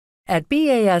At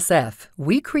BASF,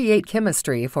 we create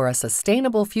chemistry for a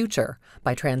sustainable future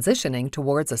by transitioning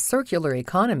towards a circular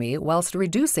economy whilst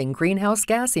reducing greenhouse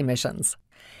gas emissions.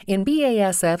 In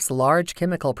BASF's large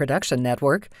chemical production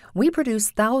network, we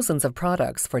produce thousands of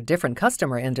products for different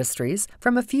customer industries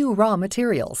from a few raw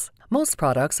materials. Most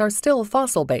products are still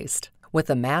fossil-based. With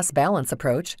the mass balance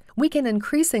approach, we can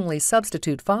increasingly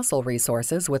substitute fossil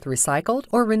resources with recycled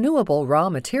or renewable raw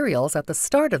materials at the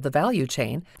start of the value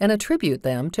chain and attribute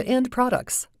them to end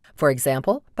products. For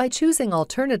example, by choosing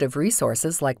alternative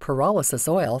resources like pyrolysis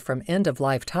oil from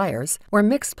end-of-life tires or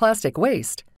mixed plastic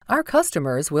waste, our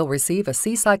customers will receive a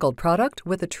C-cycled product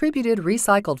with attributed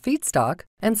recycled feedstock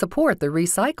and support the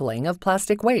recycling of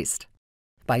plastic waste.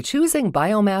 By choosing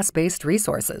biomass-based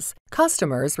resources,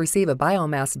 customers receive a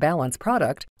biomass balance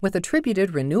product with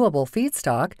attributed renewable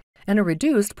feedstock and a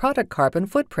reduced product carbon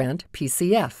footprint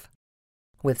 (PCF).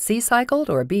 With C-cycled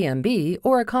or BMB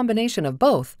or a combination of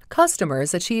both,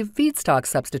 customers achieve feedstock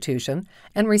substitution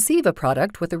and receive a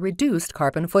product with a reduced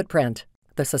carbon footprint.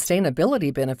 The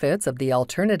sustainability benefits of the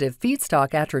alternative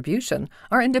feedstock attribution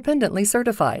are independently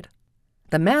certified.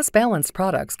 The mass-balanced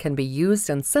products can be used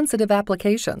in sensitive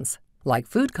applications, like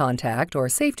food contact or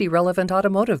safety-relevant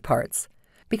automotive parts,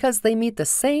 because they meet the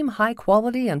same high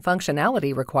quality and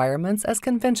functionality requirements as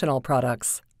conventional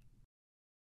products.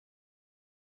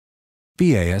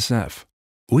 BASF.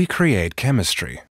 We create chemistry.